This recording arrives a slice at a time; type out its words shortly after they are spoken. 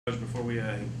Before we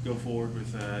go forward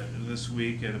with this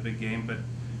week at a big game, but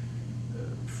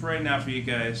for right now for you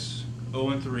guys,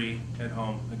 0-3 at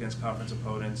home against conference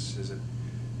opponents. Is it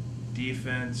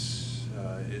defense?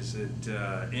 Is it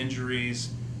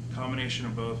injuries? Combination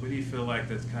of both. What do you feel like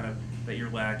that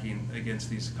you're lacking against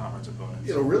these conference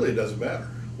opponents? Really it doesn't matter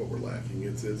what we're lacking.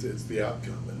 It's the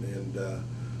outcome, and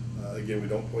again, we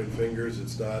don't point fingers.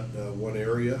 It's not one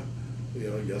area.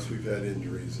 Yes, we've had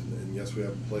injuries, and yes, we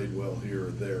haven't played well here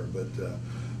or there, but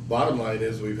bottom line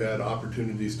is we've had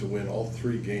opportunities to win all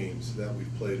 3 games that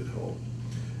we've played at home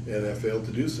and have failed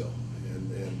to do so.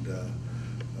 And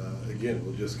again,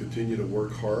 we'll just continue to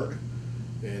work hard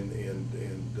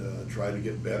and try to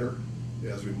get better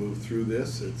as we move through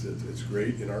this. It's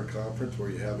great in our conference where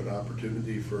you have an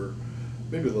opportunity for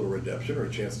maybe a little redemption or a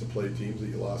chance to play teams that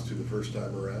you lost to the first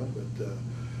time around, but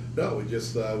no,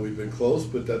 we've been close,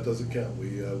 but that doesn't count.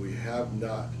 We have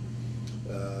not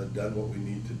done what we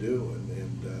need to do,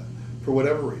 and for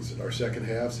whatever reason, our second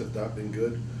halves have not been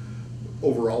good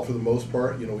overall for the most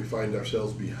part. We find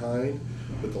ourselves behind,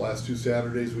 but the last 2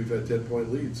 Saturdays we've had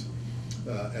 10-point leads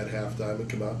at halftime and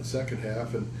come out in the second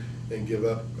half and give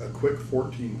up a quick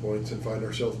 14 points and find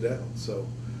ourselves down. So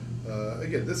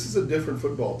again, this is a different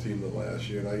football team than last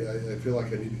year, and I feel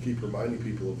like I need to keep reminding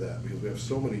people of that because we have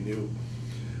so many new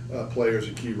players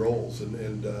in key roles,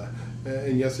 and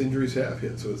yes, injuries have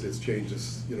hit, so it's changed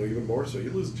us, even more so.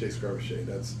 You lose Chase Garbachet,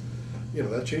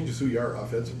 that changes who you are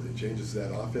offensively. It changes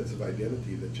that offensive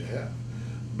identity that you have.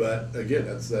 But again,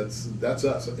 that's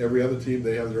us. Every other team,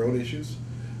 they have their own issues.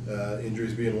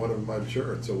 Injuries being one of them, I'm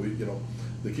sure. And so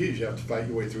the key is you have to fight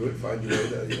your way through it, find your way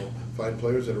to, find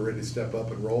players that are ready to step up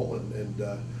and roll. And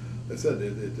I said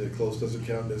it close doesn't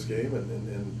count in this game,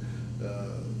 and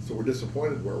so we're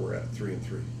disappointed where we're at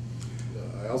 3-3.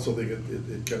 I also think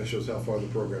it kind of shows how far the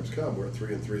program's come. We're at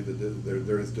 3-3.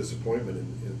 There is disappointment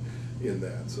in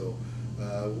that. So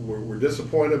we're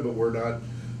disappointed, but we're not.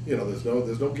 There's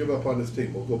no give up on this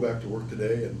team. We'll go back to work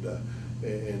today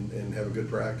and have a good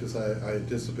practice. I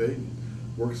anticipate, and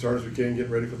work as hard as we can, get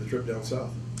ready for the trip down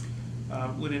south.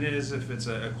 When it is, if it's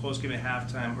a close game at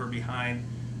halftime or behind,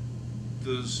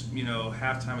 those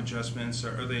halftime adjustments,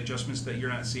 are they adjustments that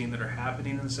you're not seeing that are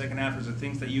happening in the second half, or is it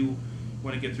things that you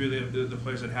want to get through the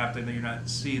players at halftime that you're not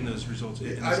seeing those results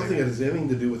in I don't think it has anything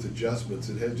to do with adjustments.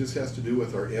 Just has to do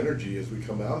with our energy as we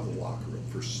come out of the locker room.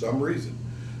 For some reason,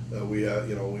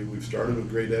 we've started with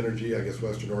great energy. I guess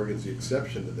Western Oregon's the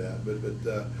exception to that,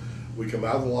 but we come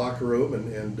out of the locker room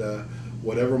and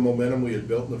whatever momentum we had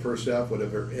built in the first half,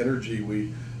 whatever energy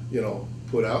we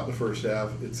put out in the first half,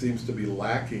 it seems to be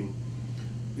lacking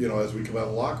as we come out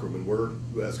of the locker room. And we're,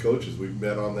 as coaches, we've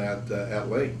met on that at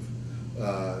length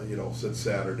since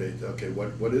Saturday. Okay,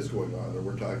 what is going on? And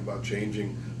we're talking about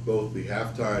changing both the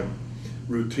halftime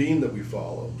routine that we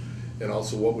follow and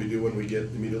also what we do when we get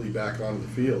immediately back onto the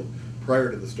field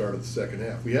prior to the start of the second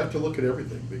half. We have to look at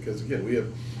everything because, again, we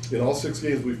have, in all 6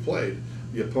 games we've played,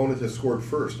 the opponent has scored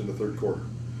first in the third quarter.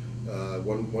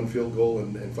 One field goal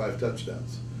and 5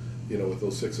 touchdowns, with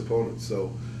those 6 opponents.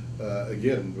 So,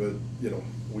 again,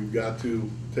 we've got to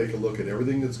take a look at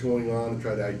everything that's going on and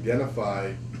try to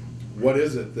identify what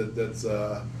is it that's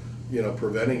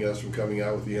preventing us from coming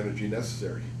out with the energy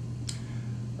necessary.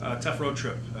 Tough road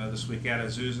trip this week at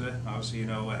Azusa. Obviously, you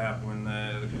know what happened when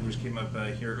the Cougars came up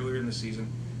here earlier in the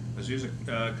season. Azusa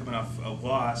coming off a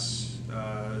loss,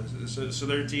 so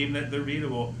they're a team that they're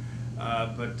beatable.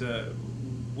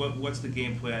 But what's the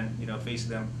game plan?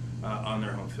 Facing them on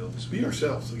their home field this week. Be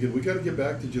ourselves. Again, we got to get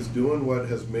back to just doing what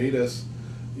has made us,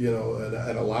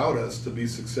 and allowed us to be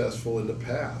successful in the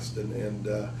past. And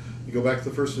you go back to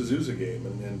the first Azusa game,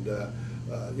 and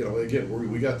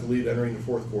again, we got the lead entering the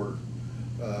fourth quarter.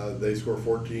 They score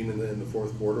 14 in the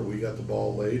fourth quarter. We got the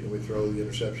ball late, and we throw the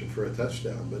interception for a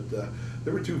touchdown. But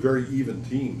there were 2 very even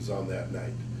teams on that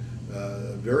night,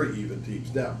 very even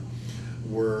teams. Now,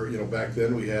 back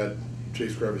then we had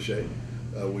Chase Garbachet.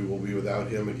 We will be without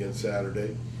him again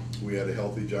Saturday. We had a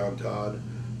healthy John Todd,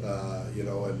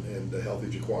 and a healthy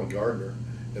Jaquan Gardner,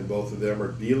 and both of them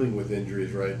are dealing with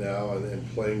injuries right now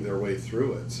and playing their way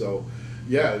through it. So,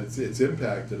 yeah, it's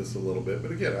impacted us a little bit.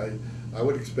 But again, I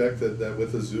would expect that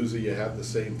with Azusa you have the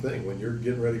same thing when you're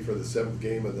getting ready for the 7th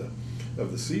game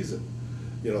of the season.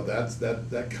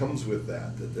 That comes with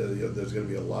that. There's going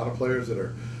to be a lot of players that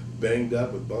are banged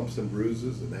up with bumps and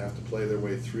bruises and have to play their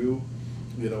way through,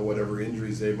 whatever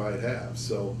injuries they might have.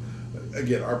 So,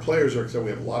 again, our players are excited.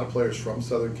 We have a lot of players from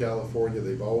Southern California.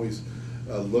 They've always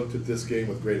looked at this game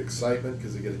with great excitement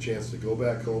because they get a chance to go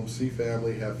back home, see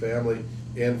family, have family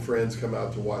and friends come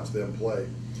out to watch them play.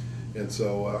 And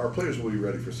so our players will be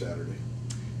ready for Saturday.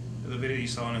 The video you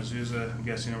saw in Azusa, I'm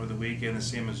guessing over the weekend, the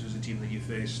same Azusa team that you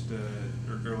faced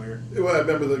earlier. Well, I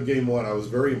remember the game one. I was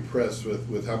very impressed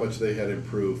with how much they had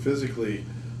improved physically.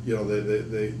 You know,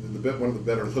 one of the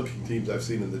better looking teams I've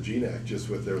seen in the GNAC, just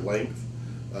with their length,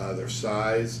 their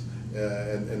size,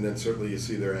 and then certainly you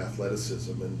see their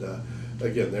athleticism. And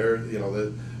again,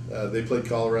 they played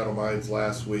Colorado Mines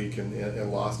last week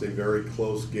and lost a very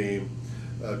close game.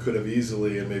 Could have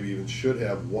easily and maybe even should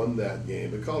have won that game.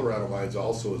 But Colorado Mines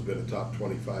also has been a top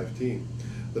 25 team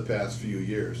the past few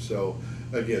years. So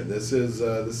again, this is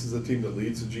a team that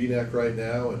leads the GNAC right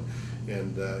now,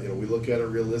 and we look at it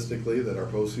realistically that our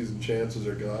postseason chances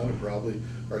are gone, and probably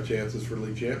our chances for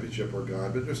league championship are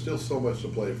gone. But there's still so much to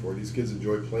play for. These kids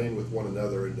enjoy playing with one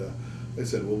another, and like I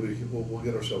said, we'll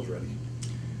get ourselves ready.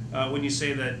 When you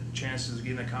say that chances of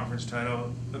getting the conference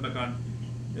title,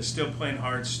 is still playing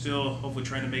hard, still hopefully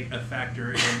trying to make a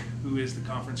factor in who is the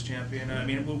conference champion. I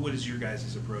mean, what is your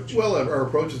guys' approach? Well, our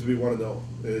approach is to be 1-0.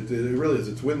 It really is.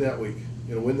 It's win that week.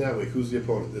 Win that week. Who's the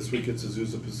opponent? This week it's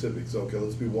Azusa Pacific. So, okay,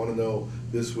 let's be 1-0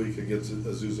 this week against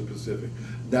Azusa Pacific.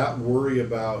 Not worry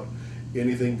about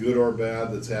anything good or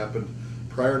bad that's happened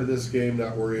prior to this game.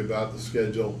 Not worry about the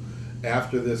schedule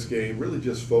after this game. Really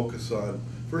just focus on,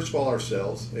 first of all,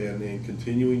 ourselves and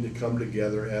continuing to come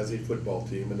together as a football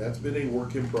team. And that's been a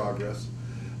work in progress,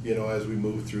 as we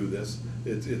move through this.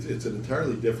 It's an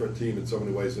entirely different team in so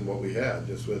many ways than what we had,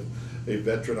 just with a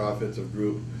veteran offensive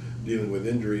group dealing with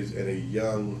injuries and a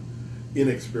young,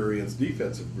 inexperienced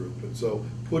defensive group. And so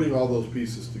putting all those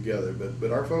pieces together.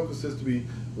 But our focus is to be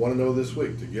 1-0 this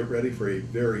week, to get ready for a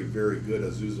very, very good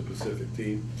Azusa Pacific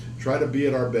team. Try to be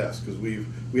at our best, because we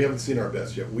haven't seen our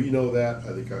best yet. We know that.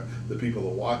 I think the people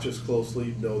that watch us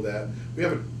closely know that. We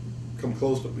haven't come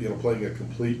close to playing a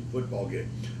complete football game.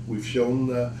 We've shown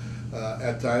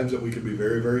at times that we can be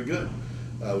very, very good.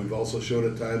 We've also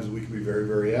shown at times that we can be very,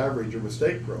 very average or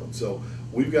mistake prone. So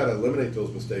we've got to eliminate those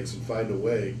mistakes and find a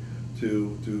way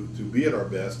to be at our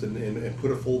best and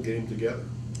put a full game together.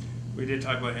 We did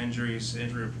talk about injuries.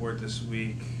 Injury report this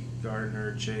week.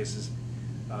 Gardner, Chase.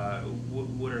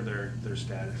 What are their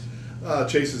status?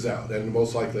 Chase is out and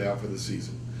most likely out for the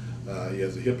season. He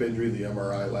has a hip injury. The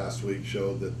MRI last week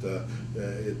showed that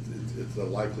it's a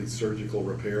likely surgical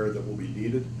repair that will be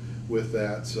needed with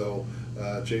that. So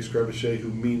Chase Crevichet, who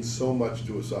means so much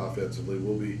to us offensively,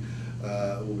 will be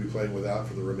playing without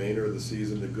for the remainder of the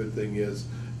season. The good thing is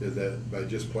that by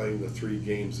just playing the 3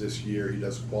 games this year, he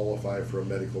does qualify for a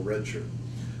medical redshirt.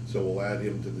 So we'll add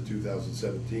him to the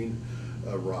 2017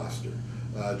 roster.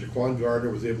 Jaquan Gardner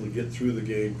was able to get through the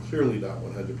game, clearly not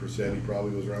 100%. He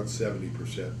probably was around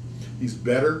 70%. He's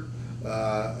better,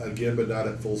 again, but not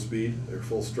at full speed or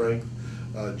full strength.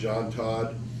 John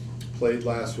Todd played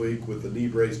last week with the knee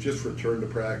brace, just returned to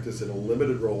practice in a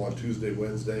limited role on Tuesday,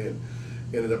 Wednesday, and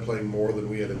ended up playing more than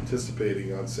we had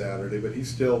anticipating on Saturday. But he's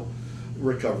still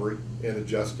recovering and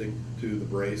adjusting to the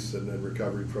brace and then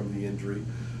recovering from the injury.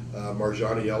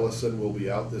 Marjani Ellison will be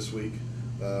out this week,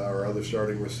 our other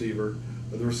starting receiver.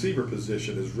 The receiver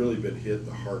position has really been hit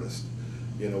the hardest.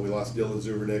 We lost Dylan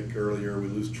Zubernick earlier. We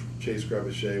lose Chase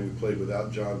Crevichet. We played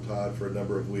without John Todd for a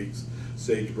number of weeks.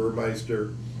 Sage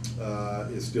Burmeister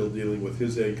is still dealing with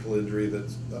his ankle injury that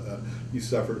he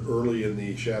suffered early in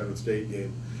the Shadron State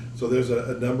game. So there's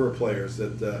a number of players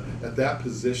that at that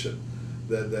position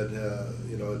that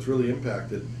it's really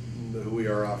impacted who we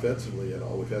are offensively and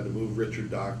all. We've had to move Richard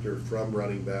Doctor from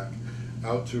running back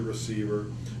out to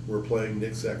receiver. We're playing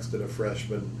Nick Sexton, a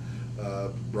freshman.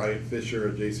 Bryant Fisher,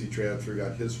 a JC transfer,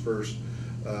 got his first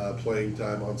playing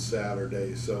time on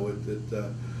Saturday. So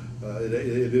it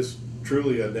is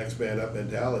truly a next man up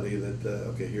mentality that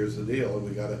okay, here's the deal, and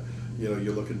we got to,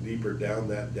 you're looking deeper down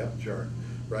that depth chart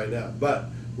right now. But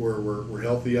we're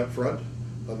healthy up front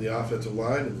on the offensive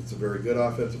line, and it's a very good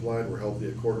offensive line. We're healthy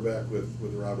at quarterback with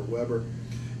Robert Weber,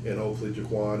 and hopefully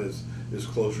Jaquan is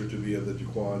closer to being the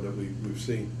Jaquan that we've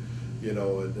seen,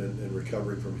 and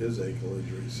recovering from his ankle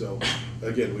injury. So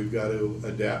again, we've got to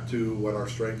adapt to what our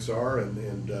strengths are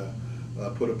and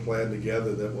put a plan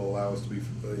together that will allow us to be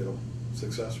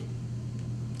successful.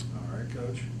 All right,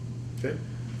 Coach. Okay.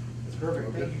 That's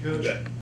perfect. Thank you, Coach.